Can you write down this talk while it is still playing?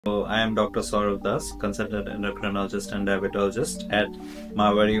So, I am Dr. Saurav, consultant endocrinologist and diabetologist at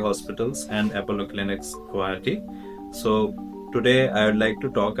Mahabari Hospitals and Apollo Clinics, Guwahati. So, today I would like to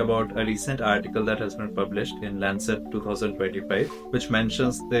talk about a recent article that has been published in Lancet 2025, which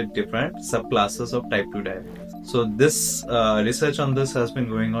mentions the different subclasses of type 2 diabetes. So, this research on this has been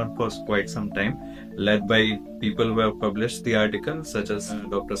going on for quite some time, led by people who have published the article, such as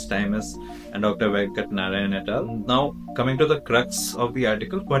Dr. Steimus and Dr. Venkat Narayan et al. Now, coming to the crux of the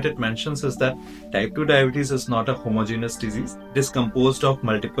article, what it mentions is that type 2 diabetes is not a homogeneous disease. It is composed of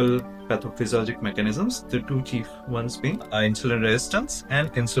multiple pathophysiologic mechanisms, the two chief ones being insulin resistance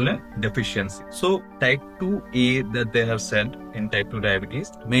and insulin deficiency. So, type 2A that they have said in type 2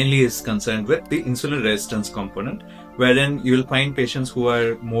 diabetes mainly is concerned with the insulin resistance component, wherein you will find patients who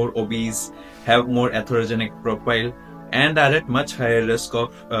are more obese, have more atherogenic profile, and are at much higher risk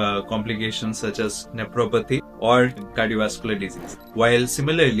of complications such as nephropathy or cardiovascular disease. While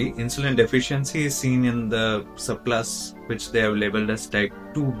similarly, insulin deficiency is seen in the subclass which they have labeled as type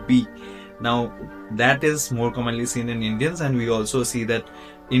 2B. Now, that is more commonly seen in Indians, and we also see that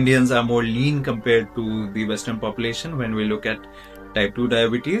Indians are more lean compared to the Western population when we look at type 2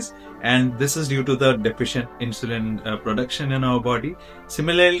 diabetes, and this is due to the deficient insulin production in our body.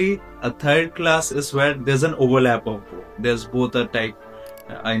 Similarly, a third class is where there's an overlap of both. There's both a type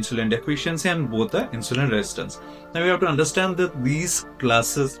insulin deficiency and both a insulin resistance. Now we have to understand that these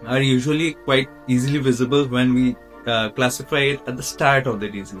classes are usually quite easily visible when we classify it at the start of the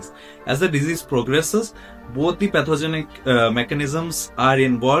disease. As the disease progresses, both the pathogenic mechanisms are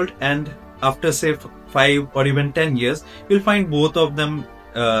involved, and after say 5 or even 10 years, you'll find both of them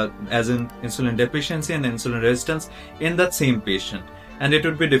as in insulin deficiency and insulin resistance in that same patient, and it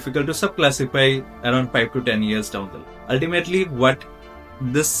would be difficult to subclassify around 5 to 10 years down the line. Ultimately, what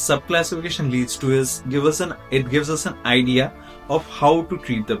this subclassification leads to is it gives us an idea of how to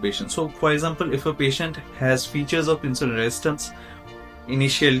treat the patient. So, for example, if a patient has features of insulin resistance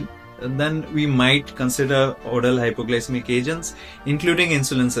initially, then we might consider oral hypoglycemic agents, including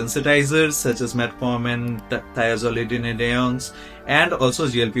insulin sensitizers such as metformin, thiazolidinediones, and also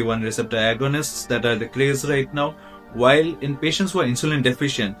GLP-1 receptor agonists that are the craze right now. While in patients who are insulin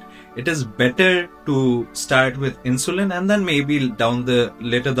deficient, it is better to start with insulin, and then maybe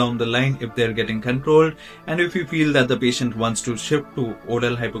later down the line, if they're getting controlled and if we feel that the patient wants to shift to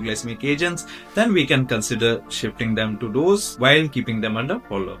oral hypoglycemic agents, then we can consider shifting them to those while keeping them under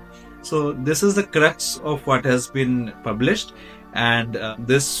follow-up. So this is the crux of what has been published, and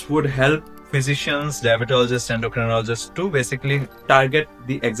this would help physicians, diabetologists, endocrinologists to basically target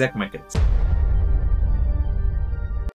the exact mechanism.